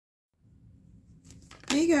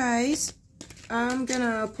Hey guys, I'm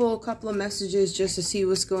gonna pull a couple of messages just to see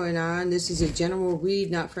what's going on. This is a general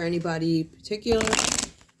read, not for anybody particular.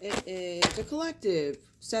 It is a collective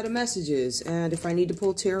set of messages, and if I need to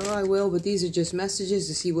pull tarot, I will, but these are just messages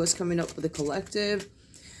to see what's coming up for the collective.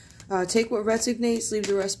 Take what resonates, leave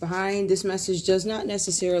the rest behind. This message does not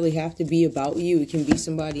necessarily have to be about you. It can be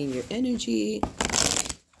somebody in your energy.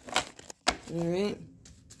 All right.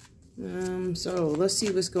 So let's see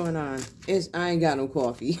what's going on. I ain't got no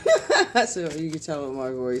coffee. So you can tell with my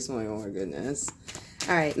voice. Oh my goodness.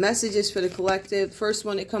 All right, messages for the collective. First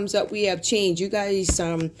one that comes up, we have change. You guys,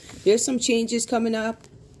 there's some changes coming up.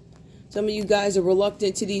 Some of you guys are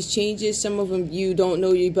reluctant to these changes. Some of them you don't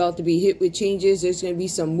know you're about to be hit with changes. There's going to be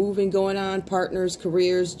some moving going on, partners,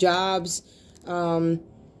 careers, jobs.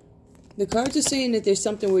 The cards are saying that there's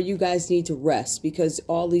something where you guys need to rest because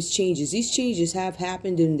all these changes have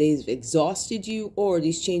happened and they've exhausted you, or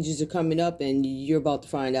these changes are coming up and you're about to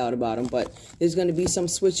find out about them. But there's going to be some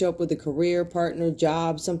switch up with a career, partner,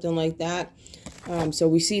 job, something like that. So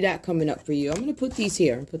we see that coming up for you. I'm going to put these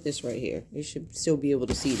here and put this right here. You should still be able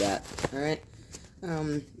to see that. All right.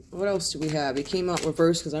 What else do we have? It came out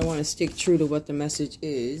reversed because I want to stick true to what the message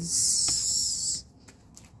is.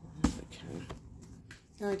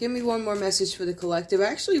 Give me one more message for the collective.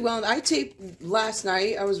 Actually, well, I taped last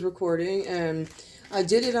night. I was recording, and I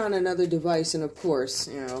did it on another device. And of course,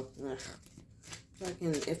 you know,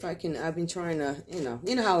 if I can, I've been trying to, you know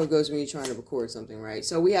how it goes when you're trying to record something, right?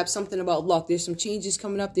 So we have something about luck. There's some changes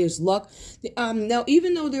coming up. There's luck. Now,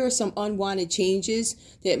 even though there are some unwanted changes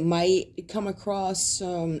that might come across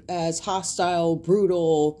as hostile,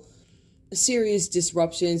 brutal, serious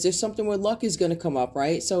disruptions, there's something where luck is going to come up,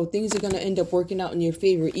 right? So things are going to end up working out in your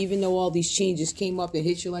favor, even though all these changes came up and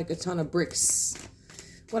hit you like a ton of bricks.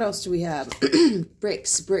 What else do we have?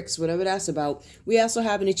 bricks, whatever that's about. We also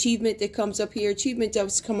have an achievement that comes up here. Achievement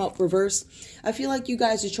does come up reverse. I feel like you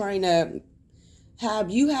guys are trying to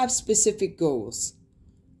have specific goals,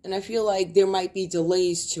 and I feel like there might be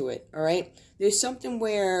delays to it, all right? There's something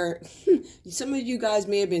where some of you guys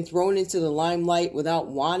may have been thrown into the limelight without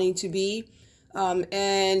wanting to be. And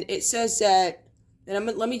it says that, and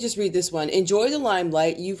let me just read this one. Enjoy the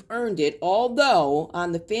limelight. You've earned it. Although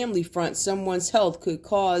on the family front, someone's health could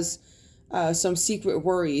cause some secret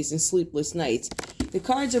worries and sleepless nights. The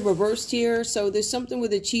cards are reversed here. So there's something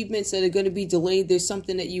with achievements that are going to be delayed. There's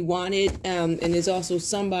something that you wanted. And there's also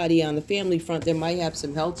somebody on the family front that might have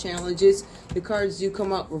some health challenges. The cards do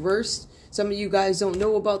come out reversed. Some of you guys don't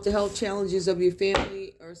know about the health challenges of your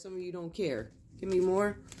family, or some of you don't care. Give me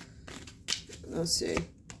more. Let's see.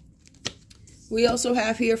 We also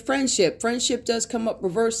have here friendship. Friendship does come up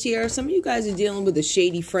reversed here. Some of you guys are dealing with a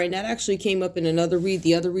shady friend. That actually came up in another read.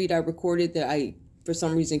 The other read I recorded that I, for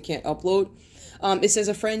some reason, can't upload. It says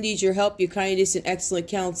a friend needs your help, your kindness, and excellent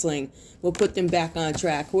counseling will put them back on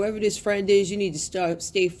track. Whoever this friend is, you need to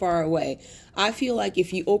stay far away. I feel like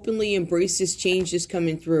if you openly embrace this change that's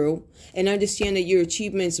coming through and understand that your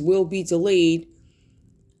achievements will be delayed,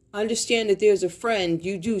 understand that there's a friend.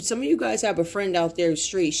 Some of you guys have a friend out there who's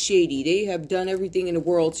straight shady. They have done everything in the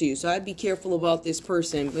world to you. So I'd be careful about this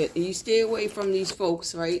person. But you stay away from these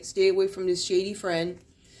folks, right? Stay away from this shady friend.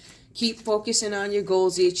 Keep focusing on your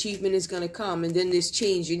goals. The achievement is going to come. And then this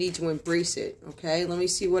change, you need to embrace it. Okay? Let me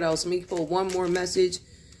see what else. Let me pull one more message.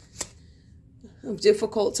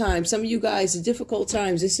 Difficult times. Some of you guys, difficult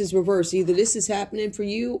times. This is reverse. Either this is happening for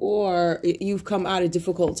you or you've come out of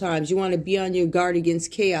difficult times. You want to be on your guard against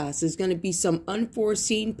chaos. There's going to be some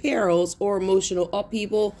unforeseen perils or emotional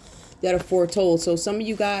upheaval that are foretold. So some of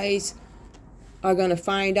you guys are going to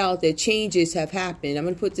find out that changes have happened. I'm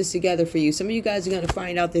going to put this together for you. Some of you guys are going to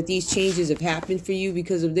find out that these changes have happened for you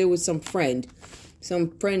because there was some friend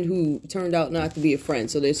who turned out not to be a friend.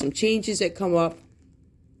 So there's some changes that come up.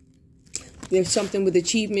 There's something with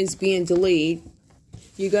achievements being delayed.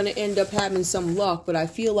 You're going to end up having some luck, but I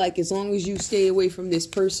feel like as long as you stay away from this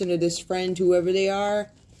person or this friend, whoever they are,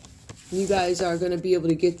 you guys are going to be able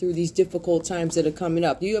to get through these difficult times that are coming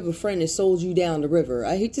up. You have a friend that sold you down the river.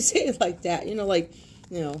 I hate to say it like that.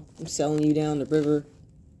 I'm selling you down the river.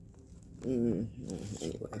 Anyway.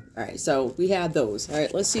 All right, so we have those. All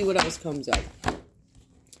right, let's see what else comes up.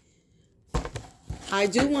 I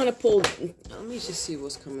do want to pull, let me just see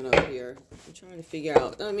what's coming up here. I'm trying to figure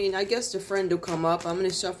out, I guess the friend will come up. I'm going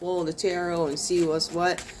to shuffle all the tarot and see what's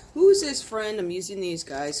what. Who's this friend? I'm using these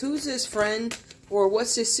guys. Who's this friend? Or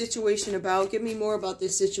what's this situation about? Give me more about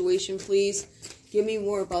this situation, please. Give me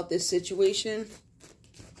more about this situation.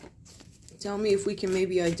 Tell me if we can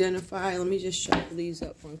maybe identify. Let me just shuffle these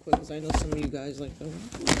up real quick because I know some of you guys like to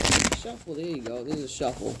shuffle. There you go. There's a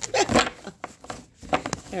shuffle.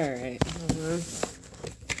 All right.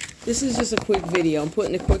 This is just a quick video. I'm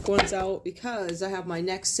putting the quick ones out because I have my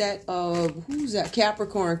next set of, who's that?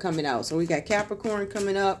 Capricorn coming out. So we got Capricorn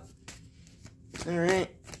coming up. All right.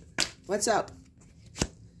 What's up?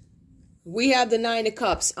 We have the Nine of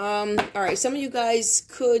Cups. All right. Some of you guys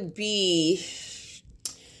could be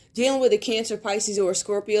dealing with a Cancer, Pisces, or a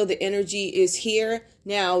Scorpio. The energy is here.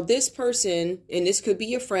 Now, this person, and this could be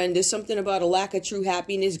your friend, there's something about a lack of true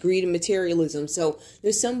happiness, greed, and materialism. So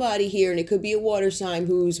there's somebody here, and it could be a water sign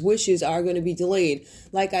whose wishes are going to be delayed.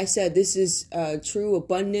 Like I said, this is true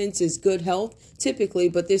abundance, is good health, typically,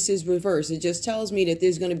 but this is reverse. It just tells me that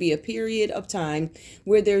there's going to be a period of time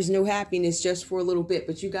where there's no happiness just for a little bit,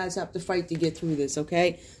 but you guys have to fight to get through this,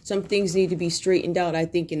 okay? Some things need to be straightened out, I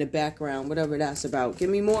think, in the background, whatever that's about. Give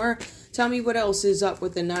me more. Tell me what else is up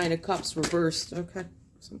with the Nine of Cups reversed. Okay,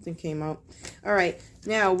 something came out. All right,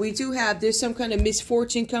 now we do have, there's some kind of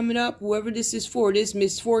misfortune coming up. Whoever this is for, this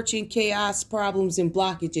misfortune, chaos, problems, and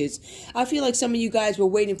blockages. I feel like some of you guys were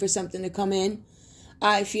waiting for something to come in.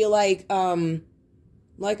 I feel like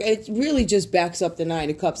it really just backs up the Nine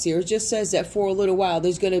of Cups here. It just says that for a little while,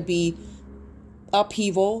 there's going to be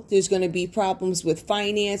upheaval. There's going to be problems with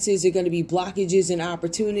finances. There are going to be blockages and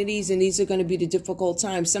opportunities, and these are going to be the difficult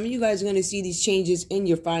times. Some of you guys are going to see these changes in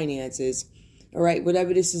your finances, all right,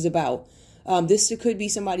 whatever this is about. This could be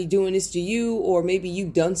somebody doing this to you, or maybe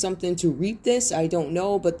you've done something to reap this. I don't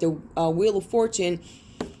know, but the Wheel of Fortune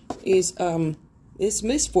is it's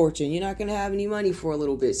misfortune. You're not going to have any money for a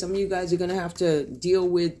little bit. Some of you guys are going to have to deal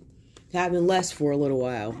with having less for a little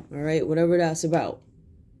while, all right, whatever that's about.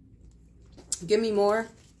 Give me more.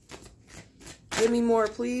 Give me more,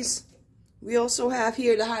 please. We also have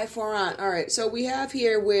here the High Forant. All right, so we have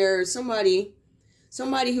here where somebody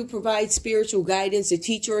who provides spiritual guidance, a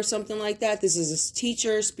teacher or something like that. This is a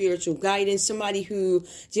teacher, spiritual guidance, somebody who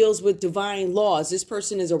deals with divine laws. This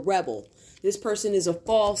person is a rebel. This person is a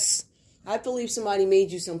false. I believe somebody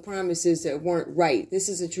made you some promises that weren't right. This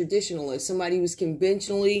is a traditionalist, somebody who's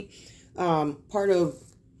conventionally part of,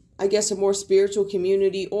 I guess, a more spiritual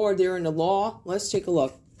community, or they're in the law. Let's take a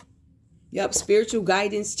look. Yep, spiritual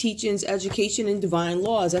guidance, teachings, education, and divine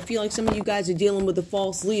laws. I feel like some of you guys are dealing with a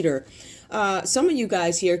false leader. Some of you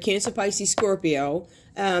guys here, Cancer, Pisces, Scorpio.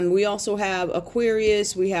 We also have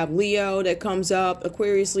Aquarius. We have Leo that comes up.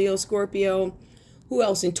 Aquarius, Leo, Scorpio. Who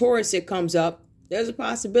else? In Taurus it comes up. There's a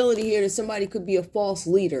possibility here that somebody could be a false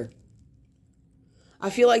leader. I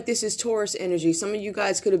feel like this is Taurus energy. Some of you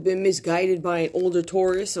guys could have been misguided by an older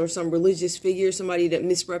Taurus or some religious figure, somebody that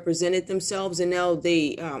misrepresented themselves, and now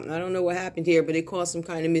they, I don't know what happened here, but it caused some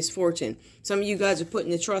kind of misfortune. Some of you guys are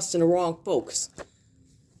putting the trust in the wrong folks.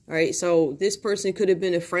 All right, so this person could have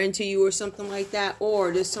been a friend to you or something like that,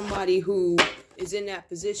 or there's somebody who is in that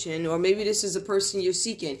position, or maybe this is a person you're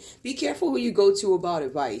seeking. Be careful who you go to about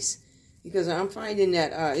advice. Because I'm finding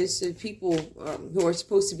that it's people who are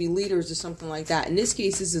supposed to be leaders or something like that. In this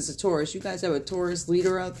case, this is a Taurus. You guys have a Taurus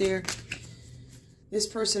leader out there. This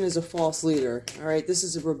person is a false leader. All right, this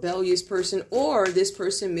is a rebellious person, or this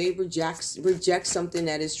person may reject something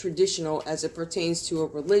that is traditional as it pertains to a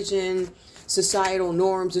religion, societal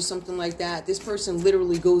norms, or something like that. This person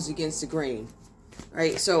literally goes against the grain. All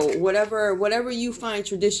right, so whatever you find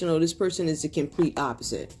traditional, this person is the complete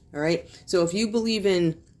opposite. All right, so if you believe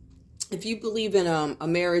in a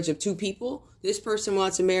marriage of two people, this person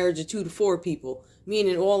wants a marriage of 2 to 4 people,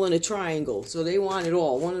 meaning all in a triangle. So they want it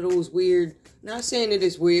all. One of those weird, not saying it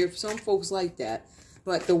is weird, some folks like that,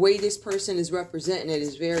 but the way this person is representing it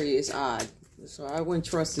is odd. So I wouldn't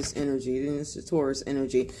trust this energy. Then it's the Taurus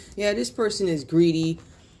energy. Yeah, this person is greedy.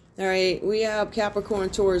 All right, we have Capricorn,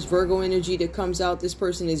 Taurus, Virgo energy that comes out. This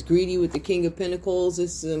person is greedy with the King of Pentacles.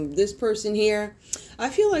 This person here, I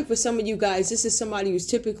feel like for some of you guys, this is somebody who's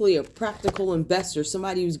typically a practical investor,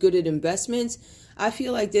 somebody who's good at investments. I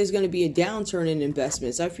feel like there's going to be a downturn in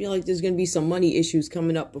investments. I feel like there's going to be some money issues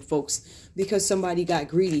coming up for folks because somebody got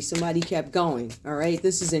greedy. Somebody kept going. All right,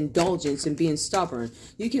 this is indulgence and being stubborn.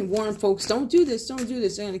 You can warn folks, don't do this, don't do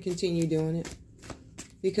this. They're going to continue doing it.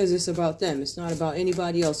 Because it's about them. It's not about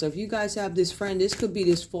anybody else. So if you guys have this friend, this could be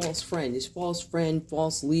this false friend,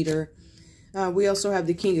 false leader. We also have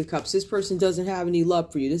the King of Cups. This person doesn't have any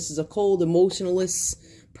love for you. This is a cold, emotionless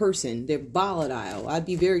person. They're volatile. I'd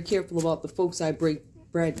be very careful about the folks I break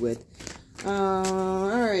bread with. All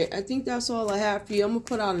right. I think that's all I have for you. I'm going to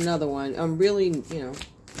put out another one. I'm really,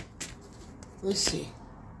 let's see.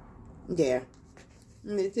 Yeah.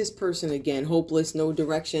 This person again, hopeless, no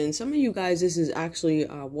direction. Some of you guys, this is actually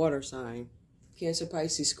a water sign. Cancer,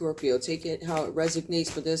 Pisces, Scorpio. Take it how it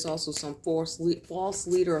resonates, but there's also some false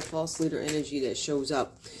leader or false leader energy that shows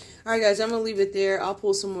up. All right, guys, I'm going to leave it there. I'll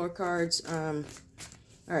pull some more cards. All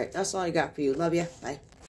right, that's all I got for you. Love ya. Bye.